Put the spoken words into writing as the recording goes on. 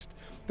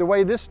The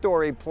way this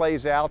story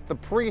plays out, the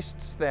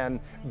priests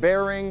then,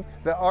 bearing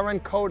the Aron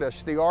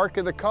Kodesh, the Ark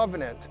of the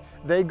Covenant,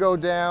 they go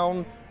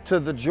down to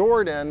the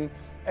Jordan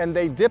and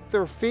they dip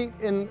their feet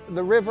in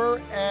the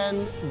river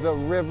and the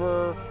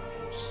river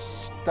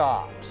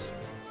stops.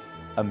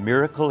 A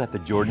miracle at the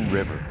Jordan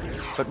River.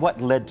 But what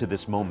led to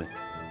this moment?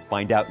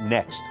 Find out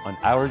next on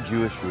Our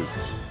Jewish Roots.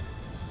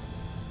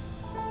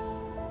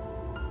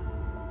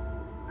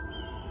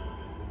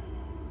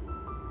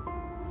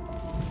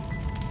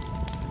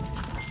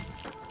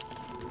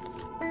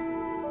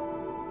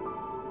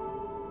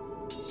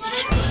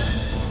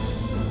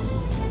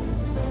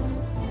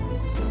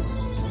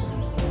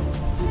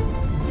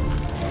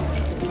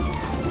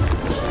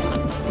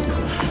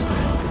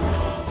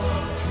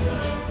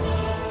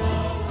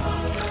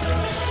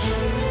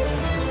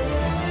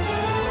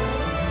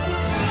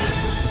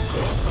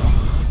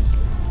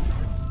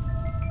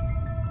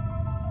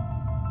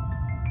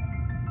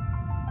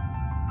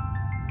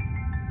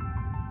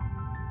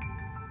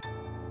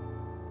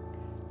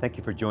 Thank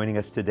you for joining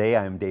us today.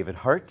 I'm David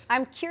Hart.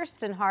 I'm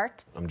Kirsten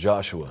Hart. I'm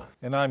Joshua.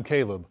 And I'm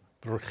Caleb.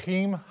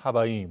 Bruchim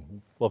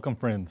Habayim. Welcome,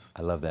 friends.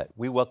 I love that.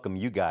 We welcome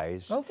you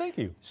guys. Oh, thank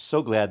you.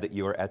 So glad that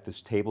you are at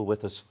this table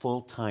with us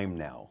full time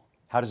now.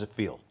 How does it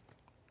feel?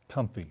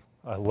 Comfy.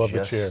 I love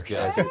the chairs.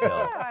 Just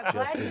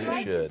as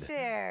it should.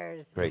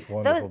 Chairs. Great.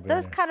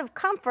 Those kind of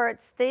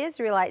comforts the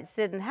Israelites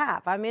didn't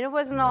have. I mean, it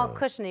wasn't all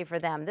cushiony for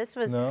them. This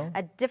was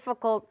a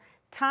difficult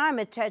time,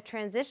 a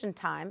transition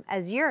time,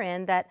 as you're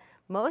in, that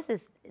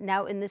Moses,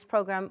 now in this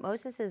program,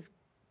 Moses is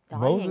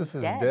dying. Moses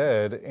is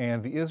dead,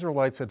 and the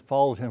Israelites had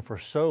followed him for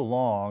so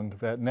long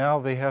that now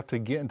they have to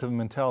get into the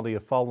mentality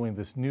of following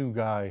this new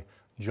guy,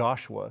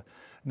 Joshua.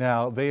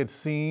 Now, they had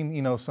seen,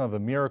 some of the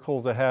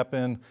miracles that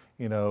happened,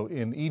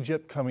 in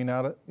Egypt coming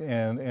out,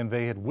 and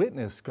they had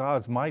witnessed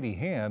God's mighty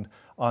hand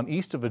on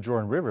east of the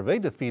Jordan River. They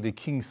defeated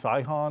King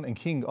Sihon and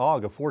King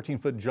Og, a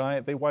 14-foot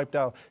giant. They wiped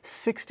out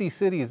 60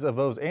 cities of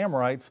those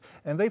Amorites,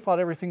 and they thought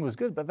everything was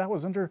good, but that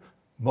was under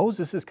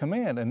Moses'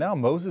 command, and now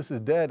Moses is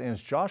dead, and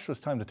it's Joshua's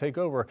time to take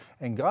over,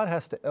 and God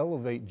has to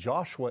elevate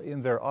Joshua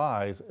in their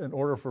eyes in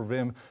order for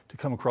them to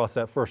come across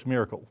that first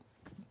miracle.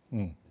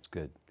 It's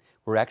good.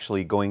 We're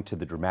actually going to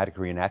the dramatic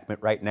reenactment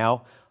right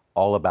now,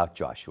 all about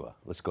Joshua.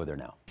 Let's go there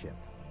now.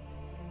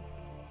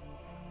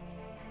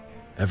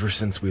 Ever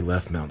since we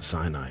left Mount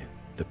Sinai,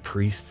 the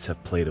priests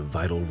have played a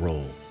vital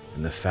role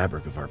in the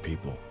fabric of our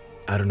people.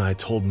 Adonai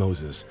told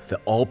Moses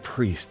that all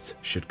priests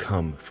should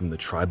come from the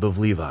tribe of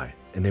Levi,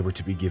 and they were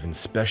to be given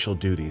special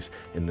duties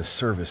in the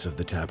service of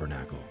the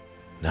tabernacle.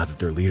 Now that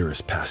their leader has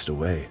passed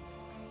away,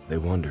 they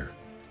wonder,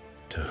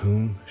 to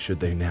whom should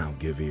they now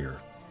give ear?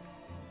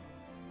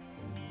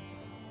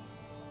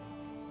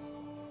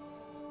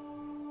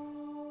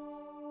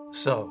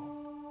 So,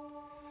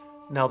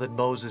 now that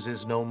Moses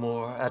is no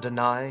more,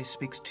 Adonai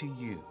speaks to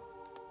you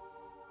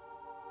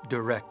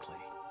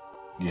directly.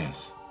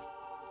 Yes.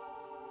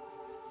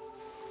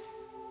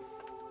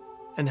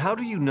 And how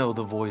do you know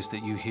the voice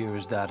that you hear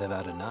is that of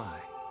Adonai?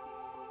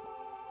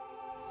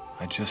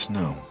 I just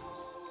know.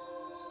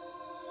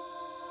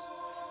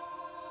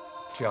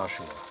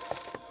 Joshua,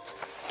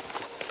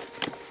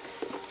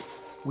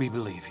 we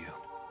believe you,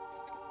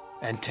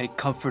 and take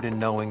comfort in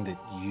knowing that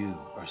you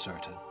are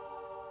certain.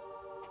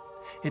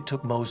 It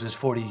took Moses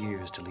 40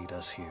 years to lead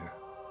us here.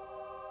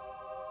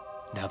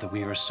 Now that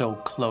we are so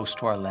close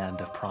to our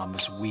land of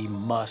promise, we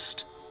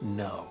must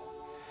know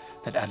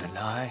that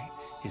Adonai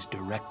is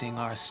directing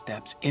our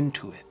steps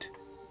into it.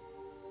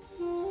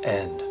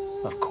 And,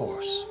 of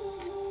course,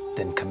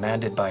 then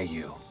commanded by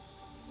you.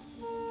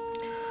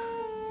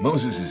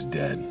 Moses is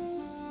dead,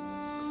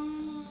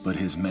 but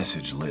his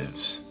message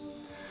lives.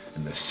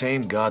 And the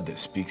same God that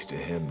speaks to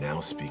him now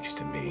speaks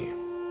to me.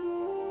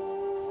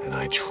 And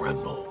I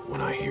tremble when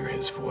I hear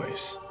his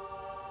voice.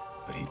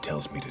 But he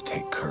tells me to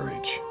take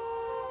courage.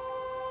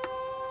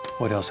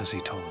 What else has he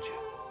told you?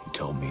 He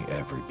told me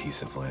every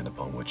piece of land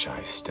upon which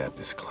I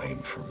step is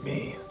claimed for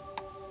me.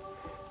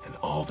 And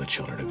all the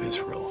children of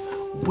Israel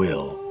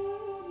will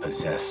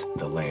possess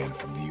the land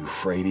from the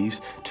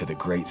Euphrates to the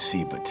Great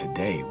Sea. But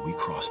today we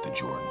cross the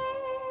Jordan.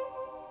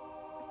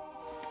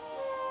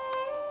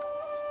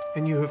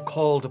 And you have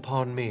called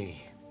upon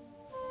me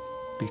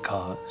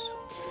because?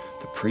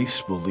 The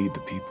priests will lead the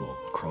people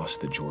across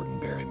the Jordan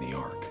bearing the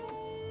ark.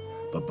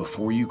 But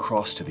before you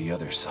cross to the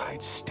other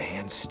side,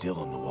 stand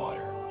still in the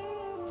water,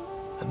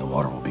 and the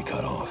water will be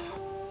cut off.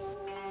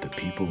 The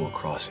people will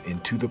cross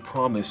into the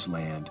promised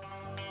land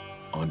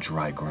on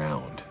dry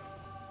ground.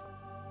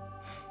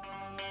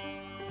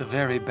 The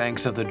very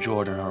banks of the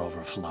Jordan are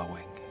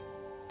overflowing.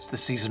 It's the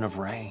season of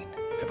rain.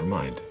 Never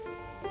mind.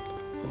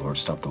 The Lord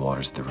stopped the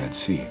waters of the Red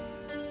Sea.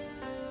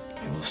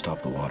 He will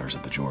stop the waters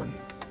of the Jordan.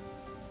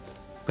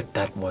 But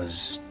that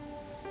was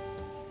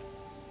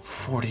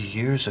 40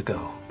 years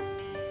ago.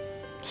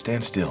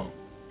 Stand still.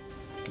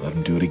 Let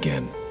him do it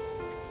again.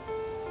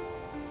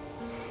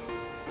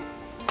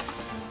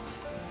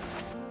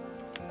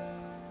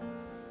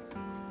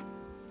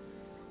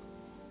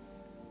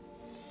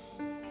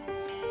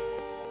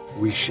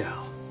 We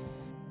shall.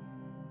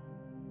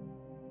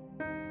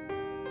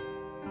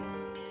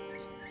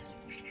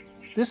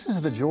 This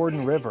is the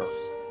Jordan River.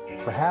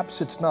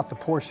 Perhaps it's not the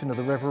portion of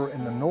the river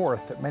in the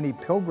north that many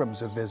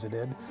pilgrims have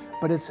visited,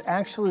 but it's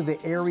actually the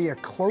area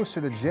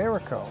closer to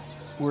Jericho,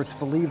 where it's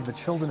believed the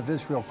children of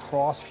Israel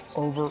crossed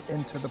over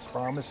into the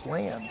Promised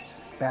Land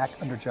back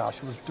under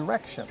Joshua's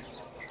direction.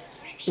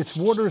 Its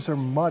waters are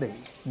muddy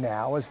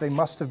now, as they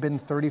must have been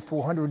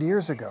 3,400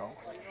 years ago,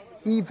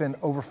 even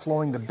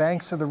overflowing the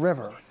banks of the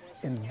river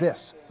in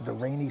the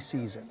rainy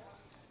season.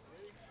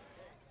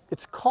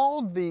 It's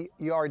called the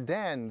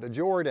Yarden, the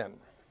Jordan.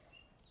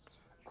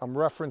 I'm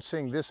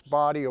referencing this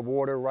body of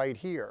water right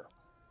here.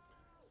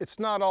 It's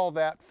not all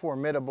that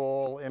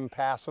formidable,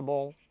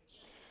 impassable.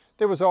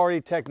 There was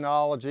already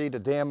technology to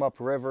dam up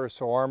rivers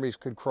so armies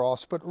could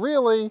cross, but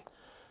really,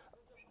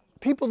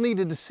 people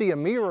needed to see a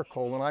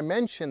miracle, and I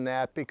mention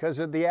that because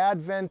at the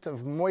advent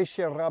of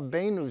Moshe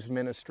Rabbeinu's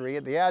ministry,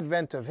 at the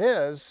advent of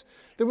his,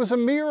 there was a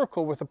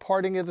miracle with the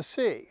parting of the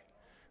sea.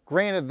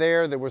 Granted,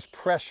 there was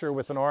pressure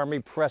with an army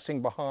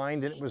pressing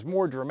behind, and it was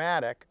more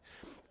dramatic.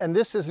 And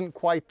this isn't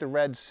quite the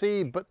Red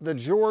Sea, but the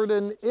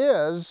Jordan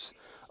is,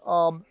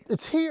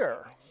 it's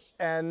here.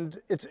 And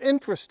it's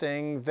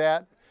interesting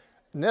that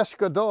Nesh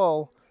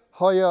Gadol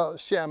Haya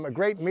Shem, a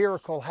great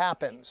miracle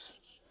happens.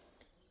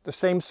 The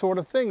same sort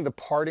of thing, the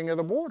parting of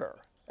the water.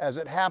 As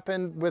it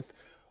happened with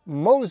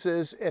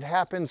Moses, it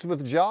happens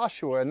with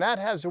Joshua, and that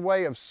has a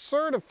way of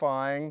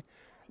certifying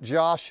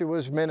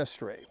Joshua's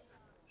ministry.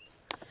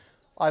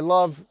 I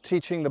love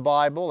teaching the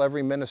Bible,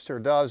 every minister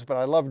does, but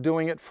I love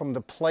doing it from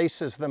the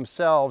places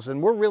themselves,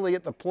 and we're really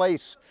at the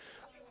place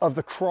of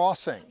the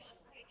crossing.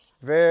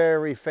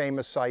 Very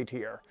famous site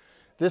here.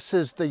 This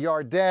is the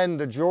Yarden,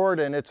 the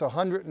Jordan. It's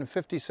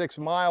 156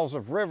 miles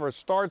of river,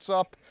 starts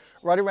up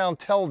right around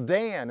Tel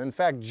Dan. In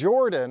fact,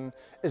 Jordan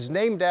is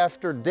named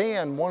after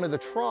Dan, one of the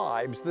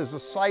tribes. There's a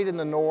site in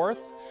the north.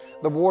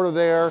 The water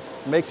there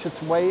makes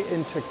its way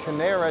into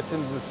Kinneret,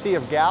 into the Sea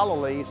of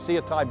Galilee, Sea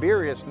of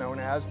Tiberias known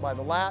as by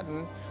the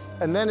Latin,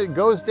 and then it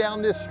goes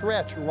down this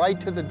stretch right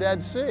to the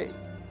Dead Sea.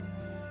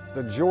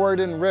 The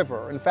Jordan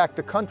River, in fact,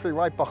 the country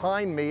right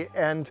behind me,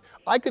 and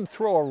I could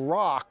throw a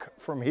rock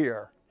from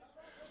here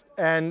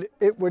and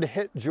it would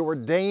hit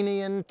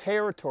Jordanian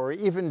territory.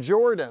 Even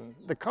Jordan,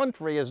 the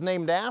country, is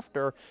named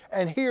after,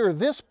 and here,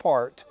 this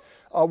part,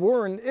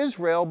 we're in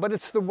Israel, but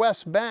it's the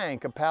West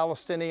Bank, a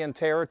Palestinian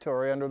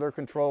territory under their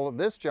control at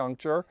this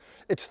juncture.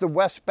 It's the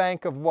West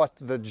Bank of what?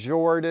 The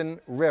Jordan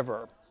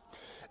River.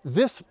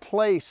 This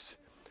place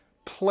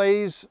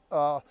plays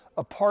a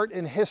part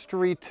in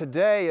history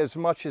today as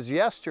much as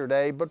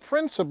yesterday, but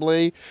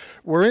principally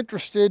we're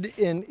interested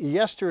in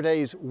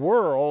yesterday's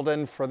world,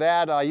 and for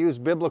that I use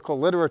biblical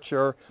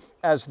literature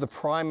as the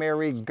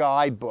primary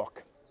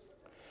guidebook.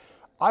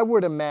 I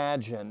would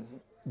imagine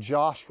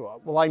Joshua,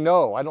 well,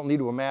 I don't need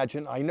to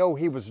imagine, I know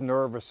he was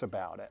nervous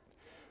about it.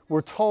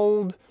 We're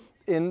told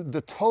in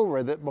the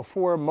Torah that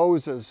before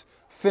Moses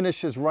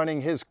finishes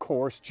running his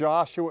course,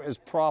 Joshua is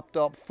propped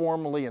up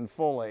formally and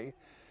fully.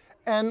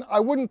 And I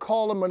wouldn't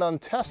call him an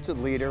untested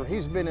leader.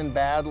 He's been in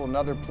battle in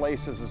other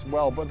places as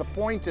well. But the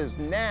point is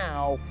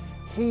now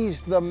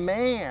he's the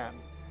man.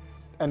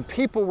 And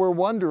people were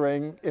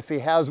wondering if he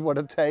has what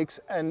it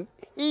takes. And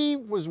he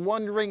was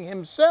wondering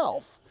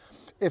himself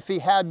if he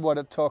had what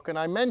it took. And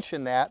I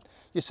mentioned that.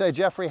 You say,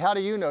 Jeffrey, how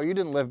do you know? You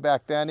didn't live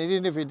back then. And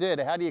even if you did,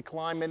 how do you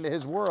climb into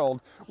his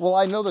world? Well,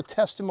 I know the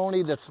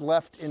testimony that's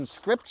left in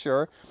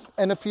Scripture.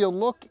 And if you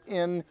look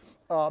in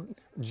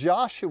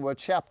Joshua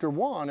chapter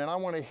 1, and I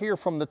want to hear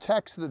from the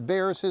text that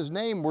bears his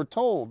name, we're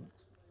told.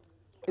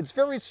 It's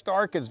very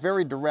stark, it's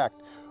very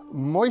direct.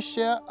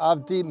 Moshe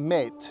avdi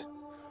met.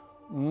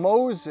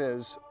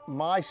 Moses,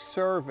 my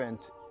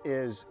servant,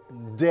 is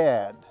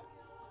dead.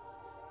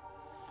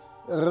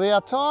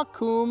 Re'ata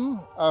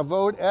kum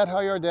avod et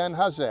hayarden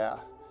hazeh.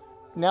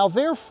 Now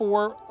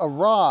therefore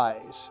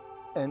arise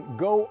and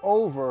go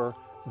over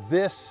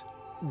this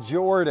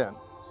Jordan.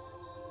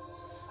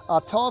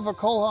 Ata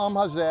v'kol ha'am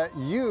hazeh,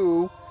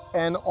 you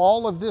and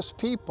all of this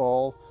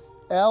people,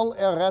 el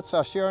eretz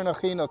asher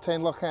anochi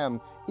noten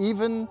lachem,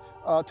 even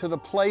to the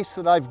place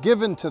that I've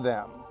given to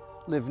them,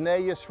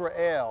 livnei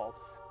Yisrael,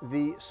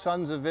 the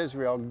sons of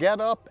Israel. Get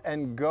up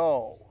and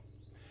go.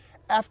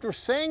 After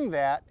saying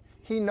that,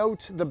 he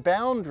notes the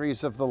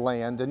boundaries of the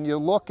land, and you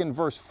look in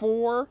verse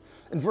 4.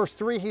 In verse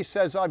 3, he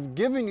says, I've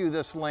given you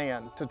this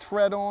land to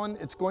tread on.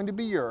 It's going to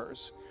be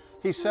yours.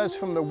 He says,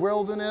 from the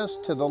wilderness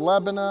to the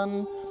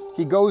Lebanon.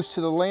 He goes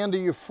to the land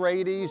of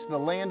Euphrates, the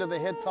land of the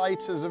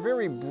Hittites. Is a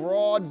very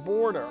broad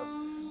border.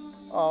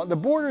 The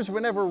borders were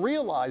never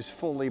realized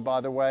fully, by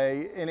the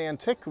way, in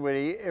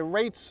antiquity. It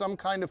rates some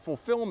kind of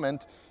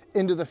fulfillment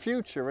into the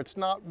future. It's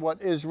not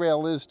what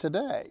Israel is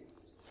today.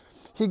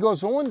 He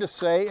goes on to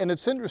say, and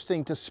it's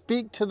interesting, to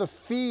speak to the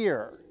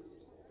fear.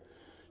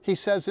 He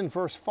says in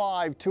verse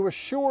 5, to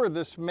assure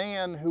this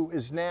man who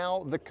is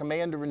now the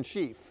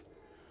commander-in-chief.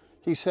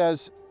 He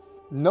says,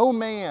 no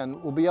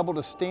man will be able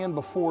to stand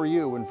before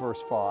you in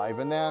verse 5.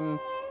 And then,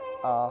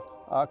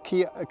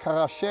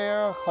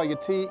 karasher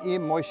chayati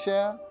im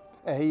Moshe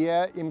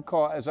ehiyeh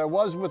imka. As I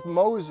was with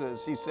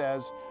Moses, he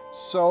says,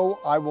 so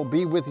I will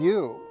be with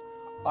you.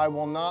 I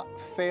will not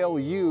fail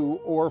you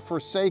or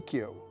forsake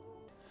you.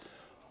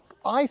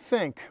 I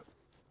think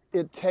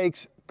it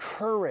takes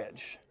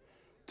courage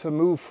to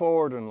move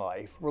forward in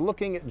life. We're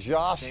looking at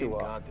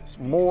Joshua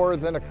more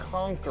than a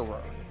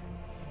conqueror.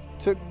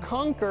 To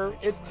conquer,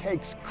 it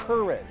takes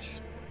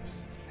courage.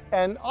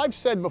 And I've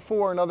said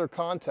before in other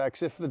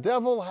contexts, if the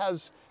devil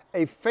has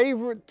a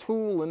favorite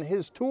tool in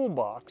his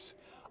toolbox,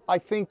 I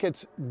think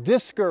it's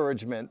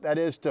discouragement, that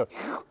is to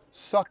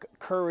suck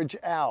courage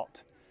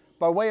out.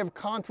 By way of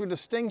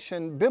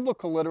contradistinction,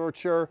 biblical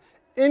literature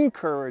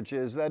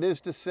encourages, that is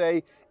to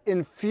say,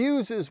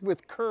 infuses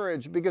with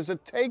courage, because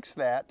it takes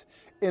that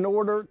in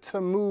order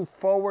to move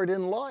forward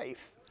in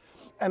life.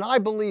 And I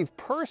believe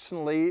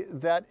personally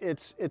that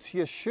it's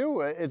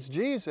Yeshua, it's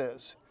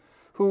Jesus,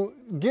 who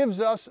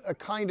gives us a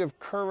kind of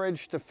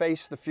courage to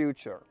face the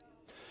future.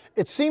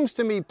 It seems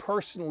to me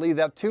personally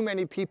that too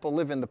many people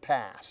live in the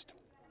past.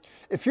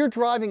 If you're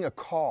driving a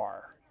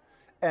car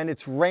and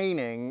it's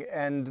raining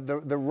and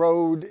the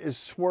road is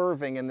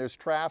swerving and there's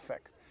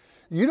traffic,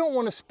 you don't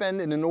want to spend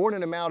an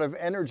inordinate amount of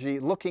energy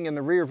looking in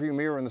the rearview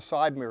mirror and the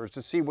side mirrors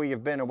to see where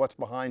you've been and what's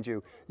behind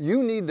you.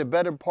 You need the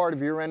better part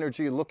of your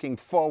energy looking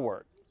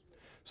forward.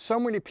 So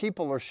many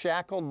people are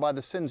shackled by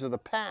the sins of the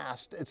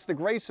past. It's the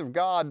grace of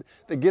God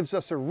that gives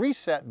us a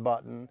reset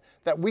button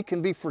that we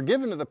can be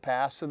forgiven of the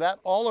past so that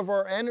all of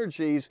our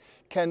energies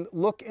can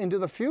look into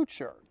the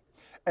future.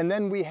 And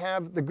then we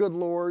have the good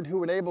Lord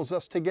who enables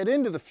us to get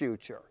into the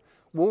future.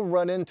 We'll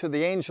run into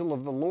the angel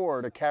of the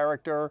Lord, a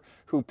character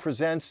who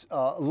presents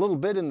a little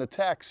bit in the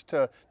text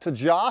to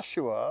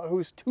Joshua,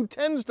 who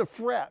tends to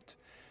fret.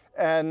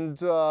 And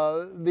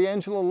the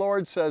angel of the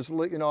Lord says,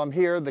 you know, I'm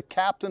here, the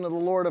captain of the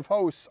Lord of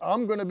hosts,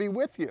 I'm going to be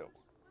with you.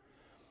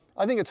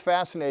 I think it's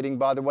fascinating,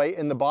 by the way,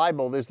 in the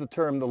Bible, there's the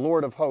term the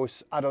Lord of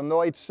hosts,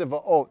 Adonai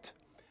Tzivaot.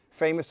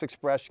 Famous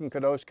expression,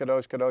 Kadosh,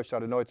 Kadosh, Kadosh,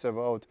 Adonai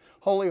Tzivaot.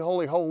 Holy,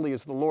 holy, holy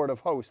is the Lord of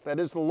hosts. That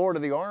is the Lord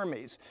of the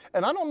armies.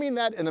 And I don't mean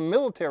that in a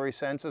military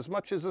sense as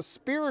much as a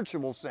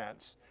spiritual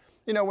sense.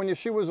 You know, when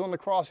Yeshua was on the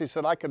cross, he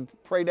said, I could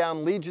pray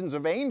down legions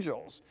of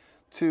angels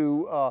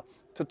to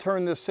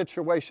turn this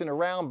situation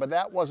around, but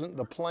that wasn't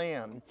the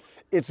plan.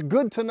 It's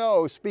good to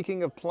know,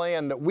 speaking of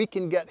plan, that we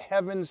can get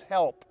heaven's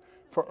help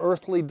for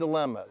earthly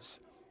dilemmas.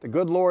 The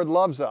good Lord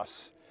loves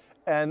us,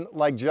 and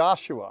like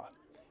Joshua,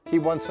 he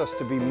wants us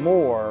to be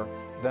more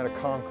than a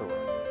conqueror.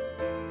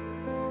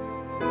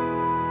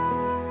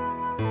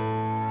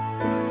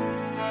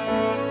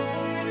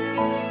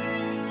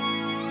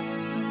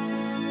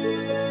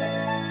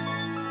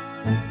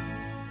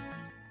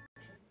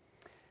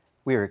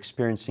 We are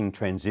experiencing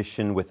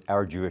transition with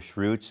our Jewish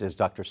roots as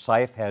Dr.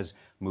 Seif has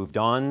moved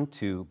on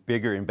to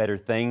bigger and better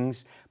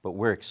things, but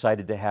we're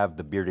excited to have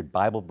the Bearded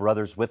Bible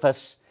Brothers with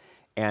us,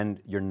 and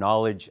your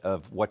knowledge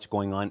of what's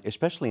going on,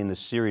 especially in this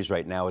series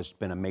right now, has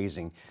been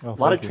amazing. A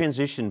lot of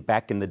transition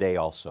back in the day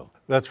also.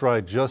 That's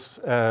right. Just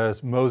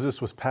as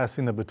Moses was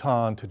passing the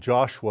baton to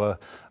Joshua,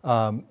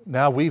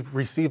 now we've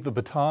received the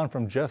baton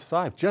from Jeff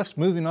Seif. Jeff's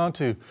moving on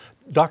to,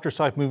 Dr.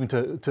 Seif moving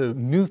to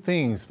new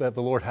things that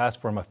the Lord has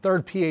for him. A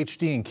third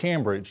PhD in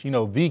Cambridge, you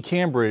know, the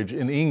Cambridge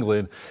in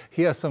England.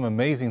 He has some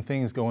amazing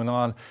things going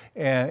on.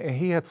 And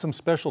he had some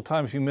special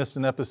time. If you missed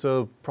an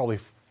episode, probably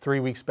 3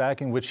 weeks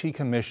back, in which he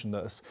commissioned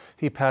us.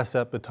 He passed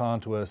that baton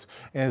to us.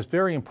 And it's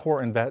very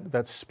important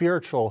that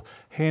spiritual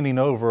handing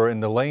over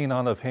and the laying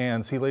on of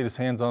hands. He laid his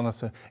hands on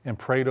us and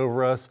prayed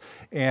over us.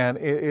 And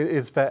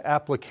it's that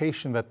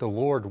application that the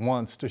Lord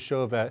wants to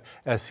show that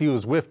as he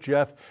was with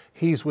Jeff,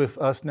 he's with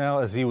us now.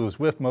 As he was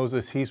with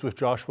Moses, he's with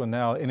Joshua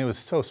now. And it was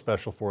so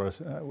special for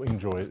us. We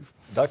enjoy it.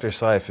 Dr.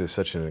 Seif is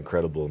such an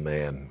incredible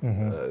man.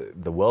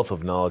 The wealth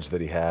of knowledge that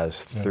he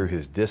has through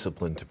his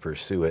discipline to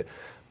pursue it,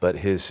 but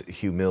his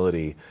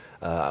humility.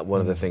 One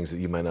of the things that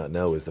you might not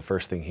know is the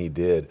first thing he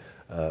did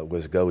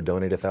was go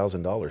donate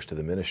 $1,000 to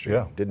the ministry.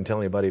 Yeah. Didn't tell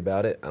anybody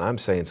about it, and I'm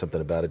saying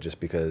something about it just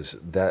because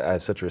that I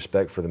have such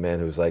respect for the man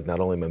who's like, not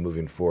only am I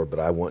moving forward, but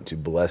I want to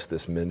bless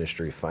this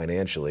ministry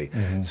financially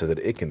so that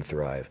it can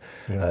thrive.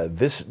 Yeah.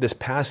 This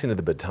passing of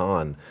the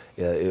baton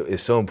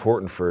is so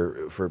important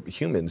for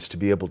humans to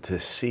be able to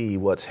see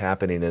what's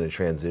happening in a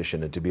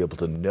transition and to be able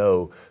to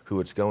know who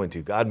it's going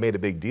to. God made a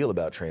big deal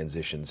about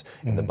transitions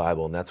in the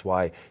Bible, and that's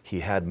why he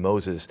had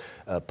Moses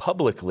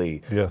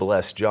publicly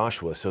bless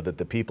Joshua so that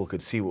the people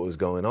could see what was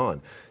going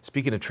on.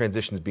 Speaking of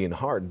transitions being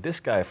hard, this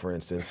guy, for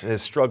instance,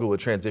 has struggled with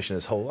transition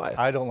his whole life.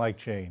 I don't like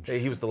change.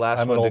 He was the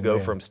last one to go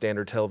from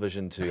standard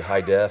television to high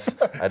def.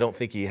 I don't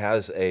think he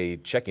has a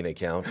checking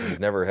account.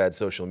 He's never had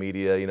social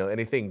media. You know,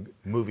 anything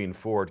moving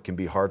forward can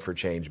be hard for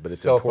change, but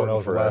it's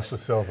important for us. Last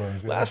for cell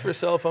phones. Last for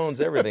cell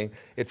phones, everything.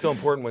 It's so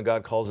important when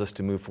God calls us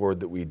to move forward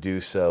that we do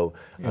so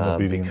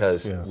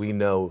because we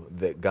know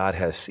that God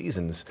has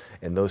seasons,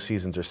 and those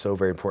seasons are so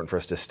very important for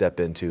us to step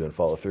into and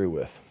follow through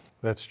with.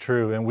 That's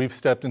true, and we've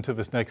stepped into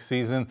this next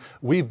season.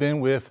 We've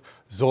been with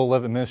Zoe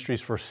Levitt Ministries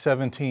for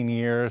 17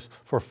 years.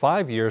 For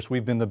 5 years,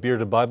 we've been the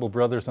Bearded Bible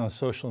Brothers on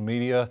social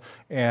media,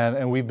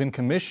 and we've been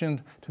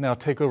commissioned to now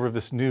take over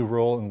this new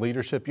role in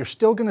leadership. You're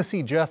still going to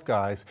see Jeff,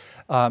 guys.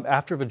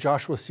 After the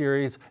Joshua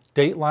series,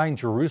 Dateline,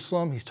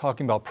 Jerusalem. He's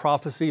talking about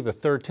prophecy, the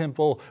third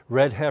temple,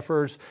 red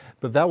heifers.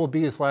 But that will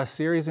be his last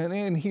series,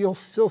 and you'll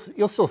still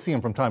see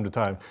him from time to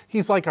time.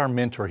 He's like our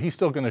mentor. He's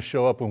still going to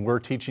show up when we're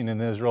teaching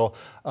in Israel,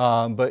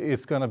 but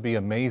it's going to be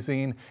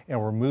amazing, and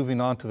we're moving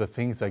on to the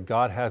things that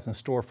God has in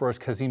store for us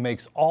because He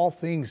makes all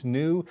things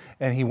new,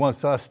 and He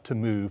wants us to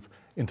move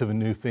into the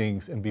new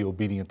things and be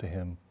obedient to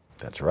Him.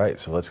 That's right.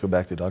 So let's go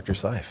back to Dr.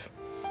 Seif.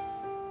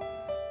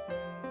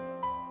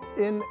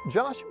 In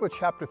Joshua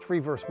chapter 3,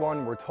 verse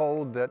 1, we're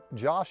told that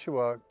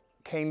Joshua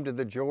came to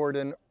the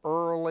Jordan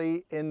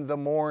early in the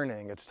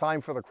morning. It's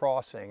time for the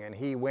crossing, and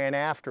he went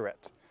after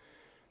it.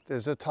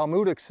 There's a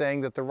Talmudic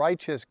saying that the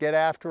righteous get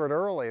after it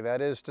early.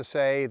 That is to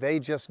say, they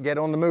just get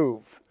on the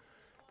move.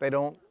 They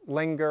don't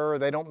linger,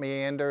 they don't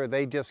meander,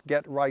 they just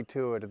get right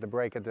to it at the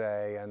break of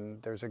day.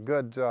 And there's a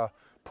good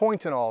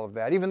point in all of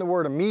that. Even the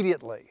word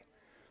immediately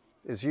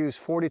is used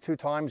 42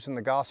 times in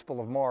the Gospel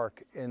of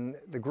Mark in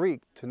the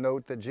Greek to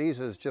note that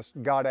Jesus just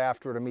got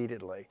after it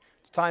immediately.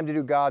 It's time to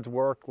do God's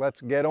work.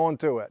 Let's get on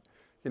to it.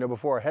 You know,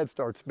 before our head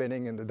starts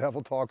spinning and the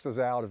devil talks us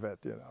out of it,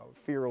 you know,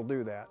 fear will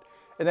do that.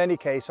 In any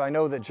case, I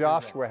know that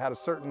Joshua had a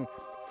certain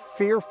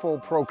fearful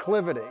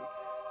proclivity,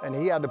 and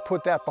he had to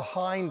put that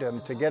behind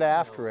him to get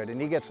after it. And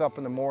he gets up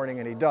in the morning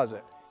and he does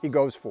it. He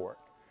goes for it.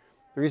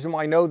 The reason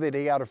why I know that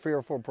he had a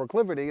fearful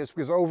proclivity is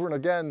because over and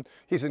again,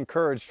 he's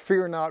encouraged,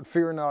 fear not,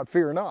 fear not,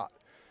 fear not.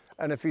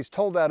 And if he's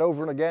told that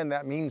over and again,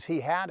 that means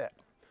he had it.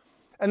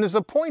 And there's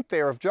a point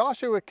there. If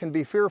Joshua can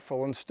be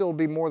fearful and still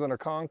be more than a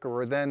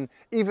conqueror, then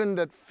even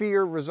that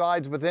fear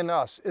resides within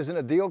us isn't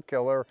a deal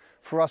killer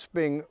for us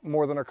being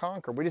more than a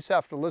conqueror. We just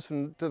have to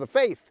listen to the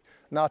faith,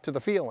 not to the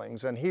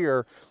feelings. And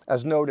here,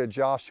 as noted,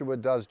 Joshua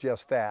does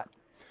just that.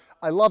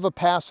 I love a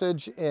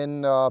passage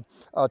in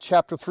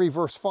chapter 3,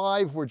 verse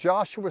 5, where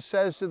Joshua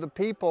says to the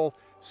people,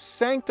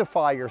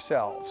 sanctify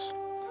yourselves.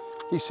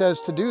 He says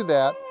to do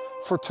that,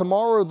 for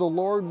tomorrow the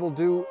Lord will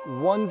do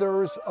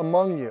wonders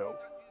among you.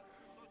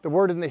 The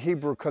word in the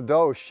Hebrew,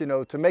 kadosh, you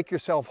know, to make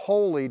yourself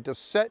holy, to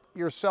set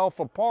yourself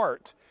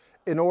apart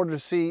in order to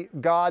see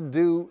God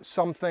do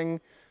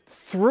something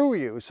through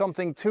you,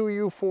 something to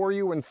you, for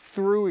you, and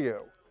through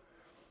you.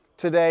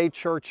 Today,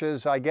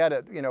 churches, I get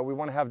it, you know, we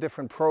want to have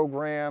different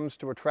programs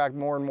to attract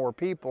more and more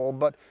people,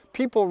 but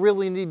people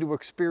really need to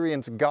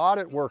experience God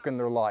at work in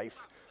their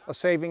life, a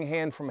saving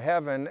hand from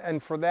heaven,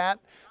 and for that,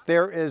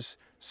 there is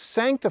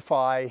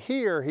sanctify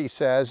here, he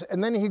says,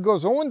 and then he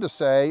goes on to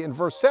say in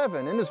verse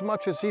 7,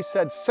 inasmuch as he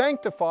said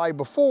sanctify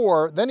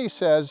before, then he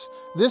says,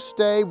 this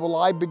day will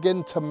I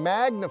begin to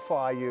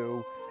magnify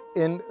you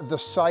in the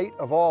sight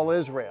of all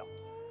Israel.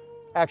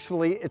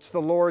 Actually, it's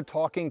the Lord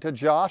talking to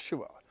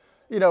Joshua.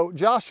 You know,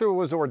 Joshua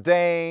was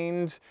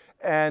ordained,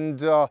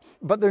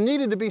 but there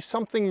needed to be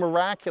something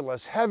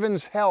miraculous,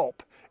 heaven's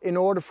help, in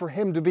order for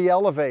him to be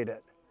elevated.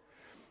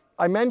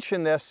 I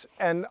mention this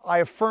and I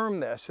affirm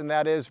this, and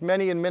that is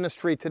many in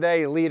ministry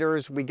today,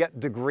 leaders, we get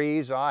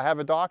degrees. I have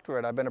a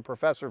doctorate. I've been a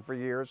professor for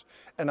years,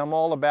 and I'm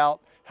all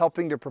about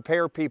helping to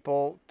prepare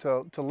people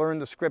to learn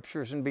the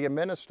scriptures and be a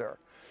minister.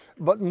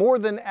 But more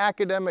than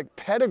academic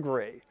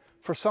pedigree,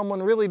 for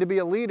someone really to be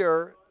a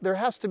leader, there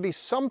has to be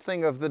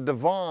something of the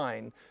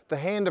divine, the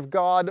hand of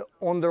God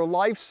on their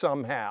life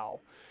somehow.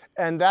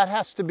 And that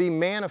has to be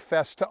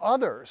manifest to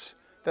others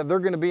that they're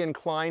going to be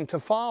inclined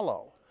to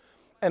follow.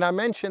 And I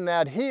mention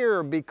that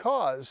here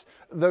because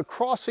the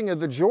crossing of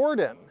the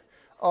Jordan,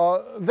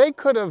 they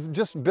could have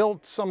just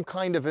built some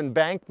kind of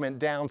embankment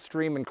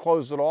downstream and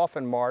closed it off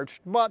and marched,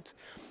 but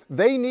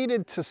they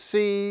needed to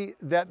see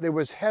that there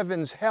was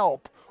heaven's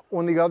help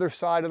on the other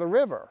side of the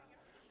river.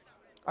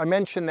 I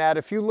mentioned that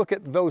if you look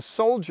at those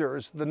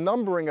soldiers, the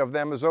numbering of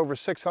them is over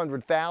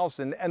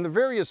 600,000, and the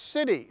various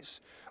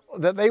cities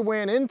that they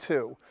went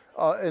into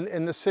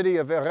in the city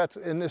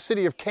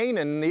of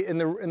Canaan, in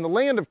the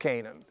land of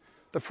Canaan.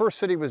 The first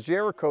city was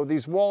Jericho.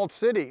 These walled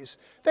cities,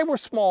 they were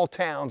small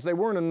towns. They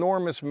weren't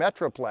enormous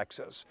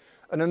metroplexes.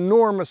 An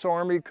enormous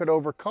army could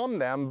overcome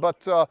them,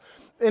 but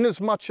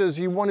inasmuch as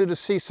you wanted to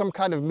see some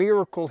kind of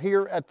miracle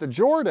here at the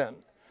Jordan,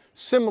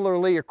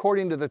 similarly,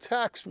 according to the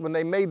text, when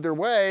they made their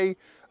way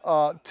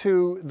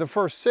to the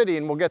first city,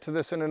 and we'll get to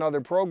this in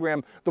another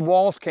program, the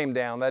walls came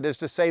down. That is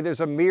to say,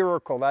 there's a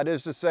miracle. That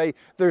is to say,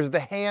 there's the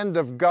hand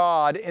of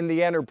God in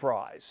the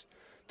enterprise.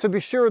 To be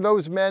sure,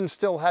 those men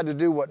still had to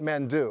do what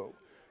men do.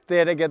 They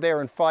had to get there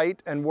and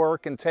fight and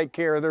work and take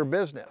care of their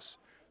business.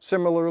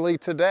 Similarly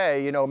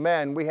today, you know,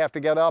 men, we have to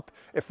get up.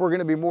 If we're going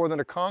to be more than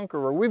a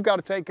conqueror, we've got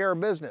to take care of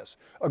business.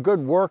 A good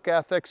work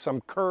ethic,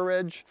 some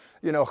courage,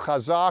 you know,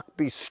 chazak,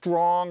 be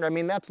strong. I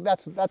mean, that's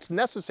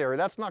necessary.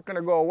 That's not going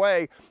to go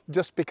away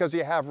just because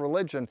you have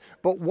religion.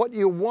 But what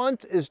you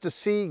want is to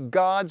see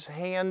God's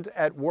hand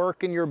at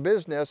work in your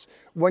business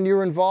when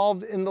you're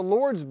involved in the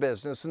Lord's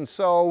business. And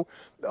so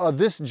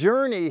this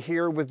journey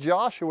here with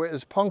Joshua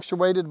is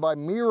punctuated by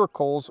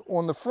miracles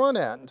on the front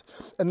end.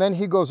 And then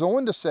he goes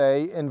on to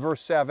say in verse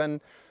 7,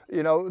 7,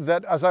 you know,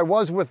 that as I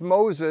was with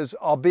Moses,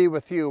 I'll be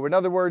with you. In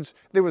other words,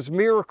 there was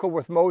miracle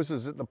with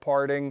Moses at the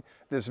parting.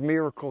 There's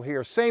miracle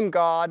here. Same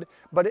God,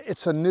 but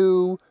it's a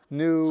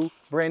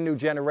brand new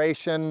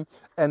generation,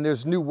 and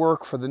there's new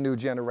work for the new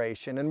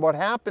generation. And what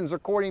happens,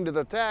 according to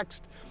the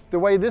text, the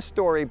way this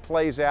story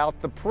plays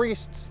out, the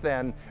priests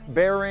then,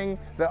 bearing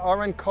the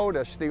Aron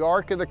Kodesh, the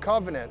Ark of the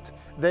Covenant,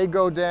 they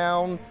go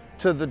down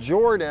to the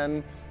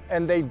Jordan,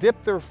 and they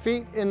dip their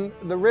feet in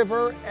the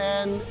river,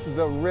 and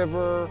the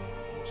river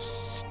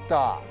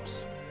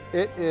stops.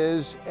 It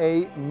is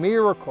a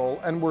miracle,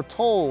 and we're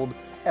told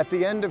at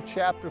the end of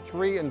chapter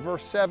 3 and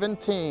verse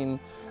 17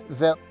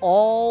 that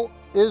all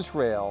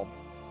Israel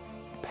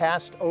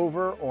passed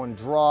over on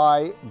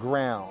dry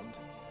ground.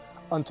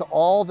 Unto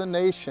all the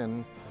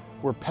nation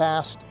were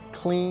passed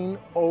clean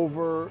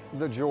over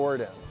the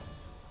Jordan.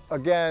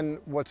 Again,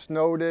 what's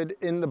noted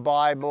in the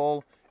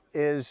Bible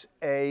is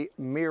a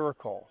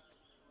miracle.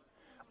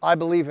 I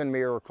believe in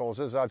miracles.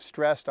 As I've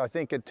stressed, I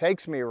think it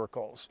takes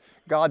miracles.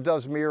 God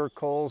does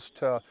miracles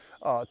to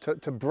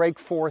break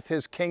forth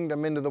His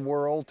kingdom into the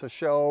world, to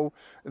show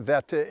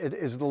that it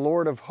is the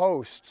Lord of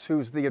hosts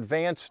who's the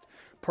advanced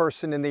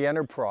person in the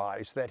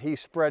enterprise, that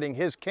He's spreading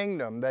His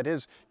kingdom, that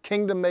His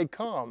kingdom may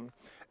come,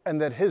 and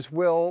that His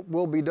will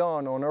be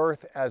done on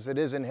earth as it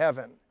is in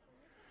heaven.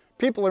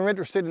 People are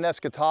interested in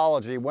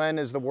eschatology. When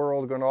is the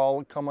world going to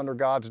all come under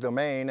God's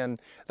domain?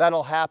 And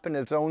that'll happen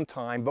in its own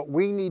time. But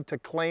we need to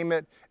claim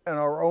it in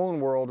our own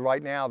world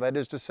right now. That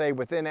is to say,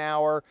 within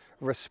our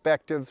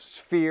respective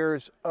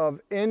spheres of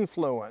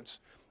influence.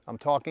 I'm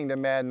talking to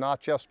men,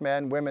 not just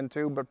men, women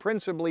too, but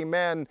principally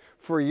men,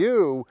 for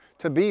you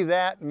to be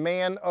that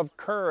man of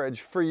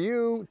courage, for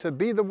you to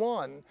be the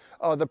one,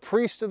 the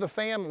priest of the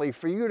family,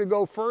 for you to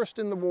go first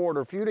in the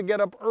water, for you to get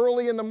up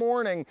early in the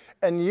morning,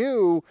 and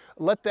you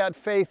let that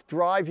faith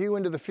drive you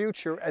into the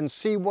future and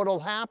see what'll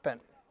happen.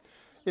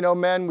 You know,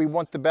 men, we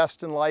want the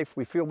best in life.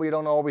 We feel we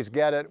don't always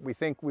get it. We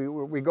think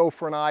we go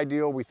for an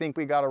ideal. We think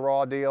we got a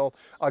raw deal.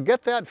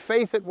 Get that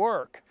faith at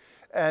work.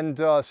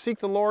 And seek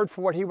the Lord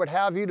for what He would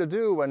have you to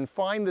do, and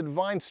find the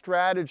divine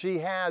strategy He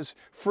has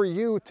for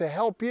you to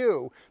help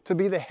you to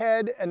be the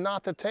head and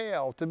not the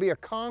tail, to be a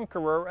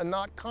conqueror and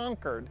not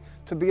conquered,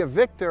 to be a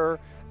victor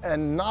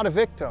and not a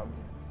victim.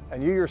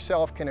 And you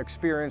yourself can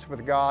experience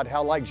with God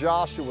how, like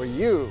Joshua,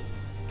 you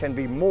can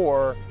be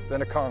more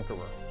than a conqueror.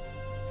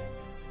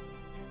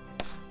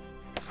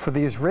 For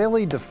the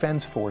Israeli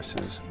Defense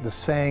Forces, the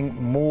saying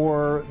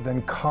 "more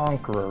than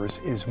conquerors"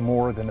 is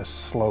more than a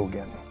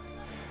slogan.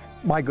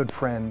 My good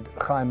friend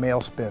Chaim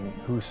Mailspin,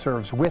 who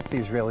serves with the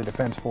Israeli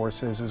Defense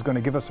Forces, is going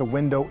to give us a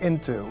window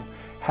into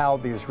how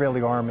the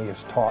Israeli army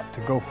is taught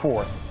to go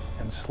forth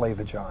and slay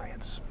the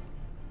giants.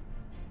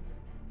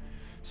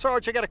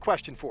 Sarge, I got a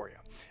question for you.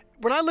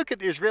 When I look at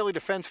the Israeli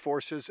Defense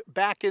Forces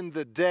back in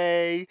the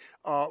day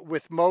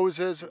with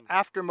Moses,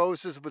 after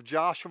Moses, with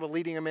Joshua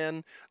leading them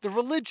in, the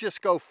religious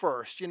go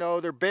first. You know,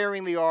 they're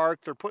bearing the ark,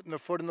 they're putting their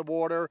foot in the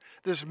water,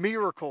 there's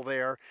miracle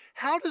there.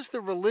 How does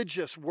the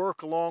religious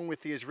work along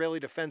with the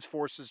Israeli Defense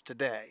Forces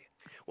today?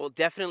 Well,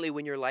 definitely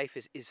when your life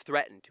is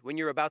threatened, when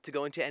you're about to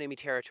go into enemy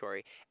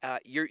territory,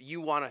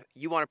 you want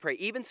to pray.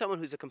 Even someone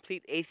who's a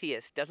complete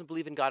atheist, doesn't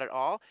believe in God at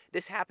all.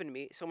 This happened to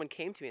me. Someone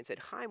came to me and said,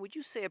 "Chaim, would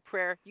you say a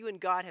prayer? You and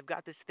God have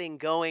got this thing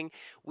going.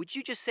 Would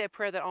you just say a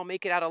prayer that I'll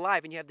make it out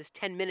alive?" And you have this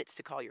 10 minutes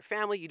to call your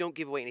family. You don't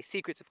give away any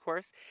secrets, of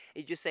course.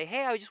 And you just say,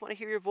 "Hey, I just want to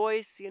hear your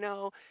voice, you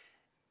know."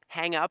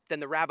 Hang up,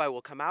 then the rabbi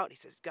will come out. He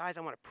says, "Guys,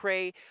 I want to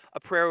pray a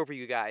prayer over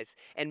you guys."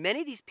 And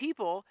many of these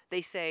people,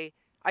 they say,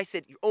 I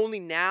said, "Only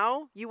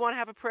now you want to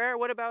have a prayer?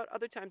 What about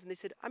other times?" And they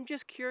said, "I'm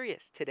just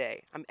curious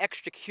today. I'm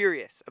extra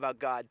curious about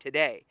God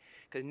today."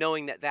 Because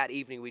knowing that that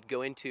evening we'd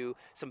go into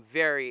some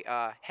very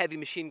heavy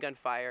machine gun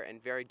fire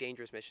and very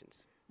dangerous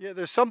missions. Yeah,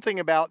 there's something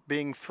about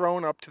being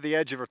thrown up to the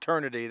edge of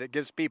eternity that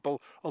gives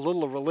people a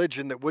little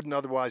religion that wouldn't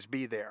otherwise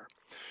be there.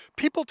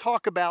 People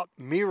talk about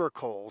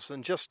miracles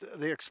and just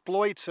the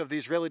exploits of the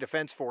Israeli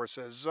Defense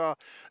Forces.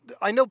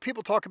 I know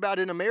people talk about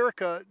in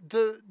America,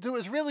 do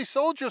Israeli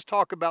soldiers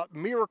talk about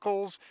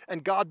miracles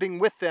and God being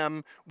with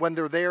them when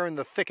they're there in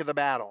the thick of the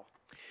battle?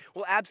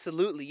 Well,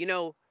 absolutely. You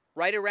know,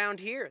 right around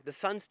here, the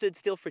sun stood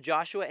still for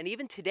Joshua. And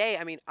even today,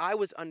 I mean, I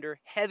was under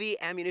heavy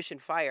ammunition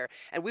fire,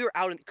 and we were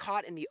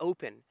caught in the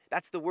open.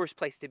 That's the worst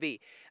place to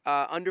be,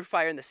 under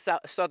fire in the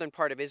southern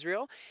part of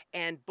Israel.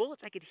 And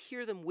bullets, I could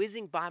hear them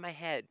whizzing by my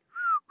head.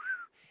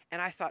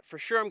 And I thought, for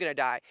sure I'm going to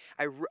die.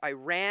 I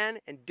ran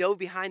and dove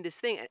behind this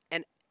thing.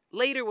 And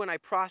later when I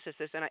processed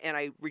this and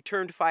I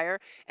returned fire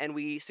and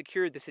we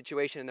secured the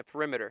situation in the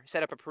perimeter,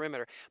 set up a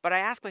perimeter. But I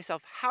asked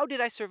myself, how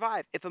did I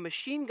survive? If a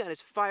machine gun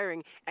is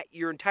firing at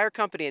your entire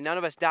company and none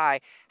of us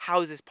die, how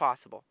is this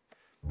possible?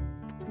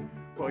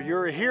 Well,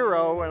 you're a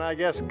hero, and I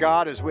guess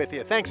God is with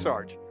you. Thanks,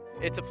 Sarge.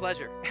 It's a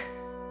pleasure.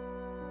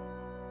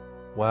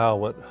 Wow,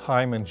 what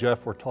Chaim and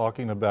Jeff were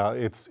talking about,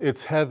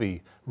 it's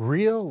heavy.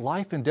 Real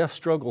life and death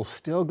struggles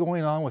still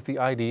going on with the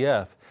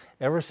IDF.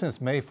 Ever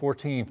since May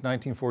 14th,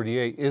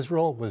 1948,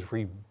 Israel was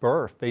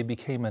rebirthed. They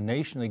became a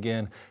nation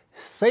again,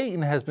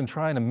 Satan has been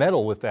trying to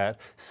meddle with that,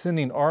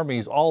 sending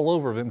armies all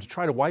over him to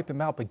try to wipe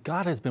him out, but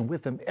God has been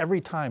with him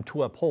every time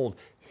to uphold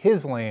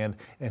his land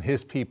and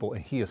his people,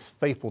 and he is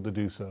faithful to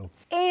do so.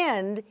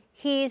 And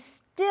he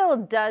still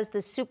does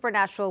the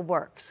supernatural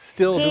works.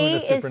 Still doing the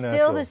supernatural. He is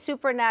still the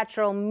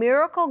supernatural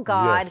miracle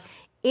God. Yes.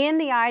 In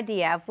the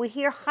IDF, we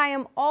hear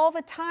Chaim all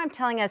the time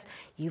telling us,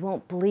 you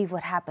won't believe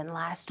what happened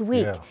last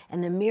week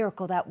and the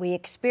miracle that we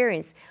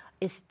experienced.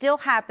 It still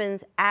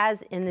happens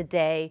as in the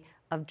day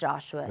of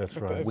Joshua. That's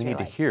right. We need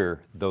to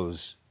hear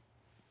those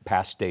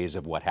past days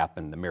of what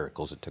happened, the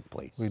miracles that took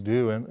place. We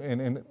do,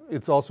 and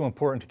it's also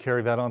important to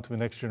carry that on to the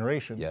next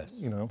generation. Yes.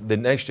 You know. The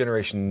next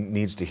generation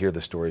needs to hear the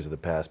stories of the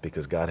past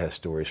because God has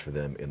stories for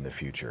them in the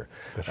future.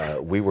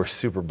 We were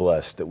super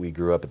blessed that we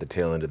grew up at the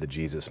tail end of the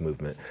Jesus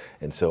movement,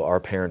 and so our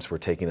parents were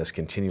taking us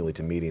continually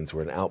to meetings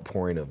where an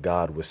outpouring of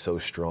God was so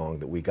strong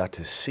that we got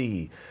to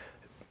see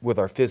with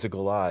our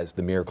physical eyes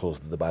the miracles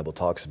that the Bible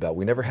talks about.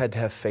 We never had to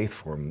have faith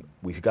for them.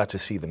 We got to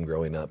see them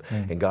growing up.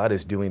 And God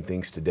is doing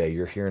things today.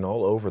 You're hearing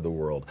all over the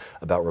world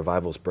about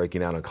revivals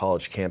breaking out on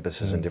college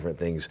campuses and different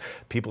things.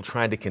 People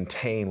trying to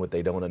contain what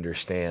they don't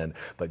understand.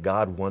 But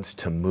God wants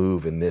to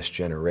move in this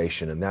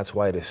generation. And that's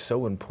why it is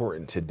so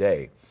important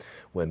today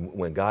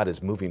when God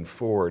is moving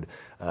forward,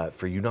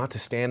 for you not to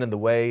stand in the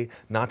way,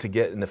 not to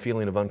get in a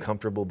feeling of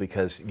uncomfortable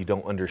because you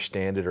don't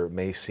understand it or it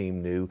may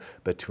seem new,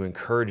 but to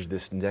encourage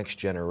this next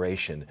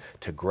generation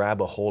to grab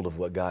a hold of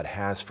what God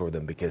has for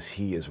them because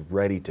he is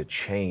ready to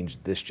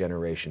change this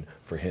generation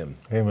for him.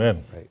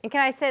 Amen. Right. And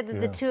can I say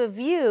that the two of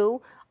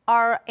you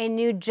are a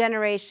new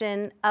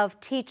generation of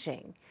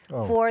teaching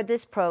for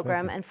this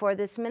program and for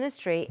this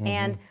ministry.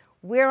 And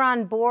we're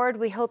on board.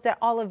 We hope that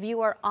all of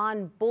you are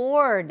on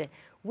board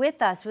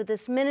with us, with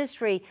this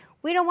ministry.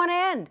 We don't want to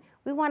end.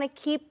 We want to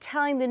keep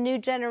telling the new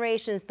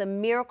generations the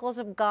miracles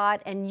of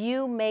God, and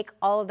you make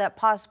all of that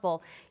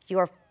possible.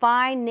 Your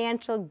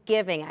financial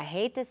giving, I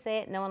hate to say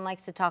it, no one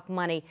likes to talk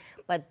money,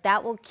 but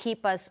that will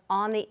keep us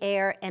on the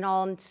air and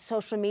on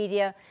social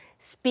media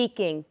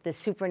speaking the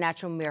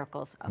supernatural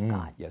miracles of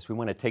God. Yes, we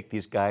want to take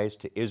these guys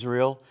to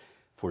Israel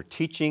for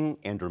teaching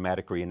and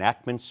dramatic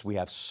reenactments. We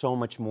have so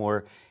much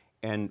more,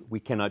 and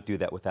we cannot do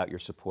that without your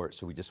support,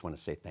 so we just want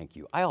to say thank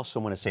you. I also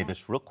want to say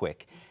this real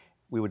quick.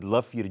 We would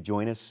love for you to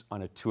join us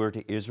on a tour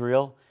to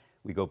Israel.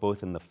 We go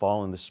both in the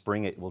fall and the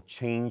spring. It will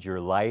change your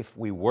life.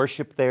 We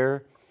worship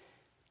there.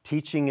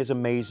 Teaching is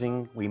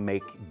amazing. We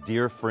make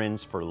dear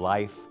friends for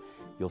life.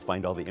 You'll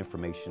find all the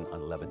information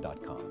on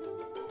levitt.com.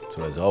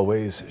 So as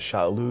always,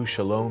 Sha'alu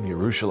Shalom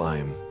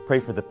Yerushalayim. Pray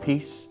for the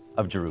peace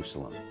of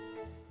Jerusalem.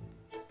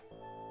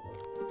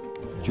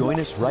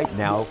 Join us right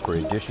now for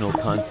additional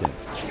content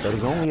that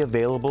is only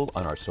available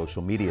on our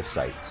social media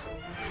sites.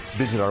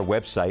 Visit our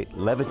website,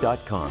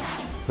 levitt.com,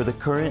 for the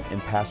current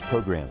and past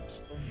programs,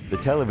 the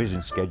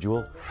television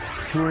schedule,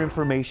 tour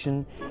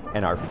information,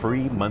 and our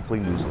free monthly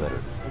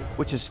newsletter,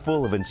 which is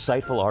full of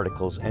insightful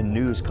articles and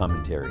news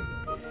commentary.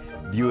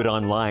 View it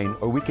online,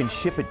 or we can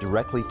ship it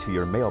directly to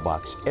your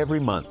mailbox every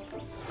month.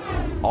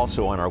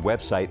 Also on our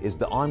website is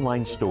the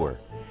online store.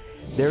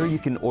 There you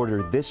can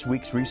order this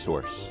week's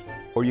resource,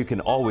 or you can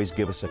always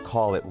give us a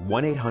call at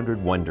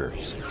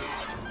 1-800-WONDERS.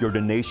 Your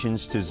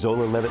donations to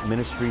Zola Levitt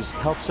Ministries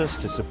helps us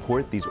to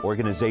support these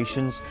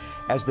organizations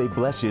as they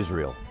bless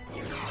Israel.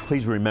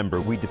 Please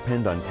remember, we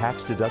depend on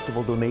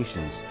tax-deductible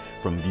donations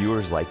from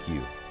viewers like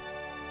you.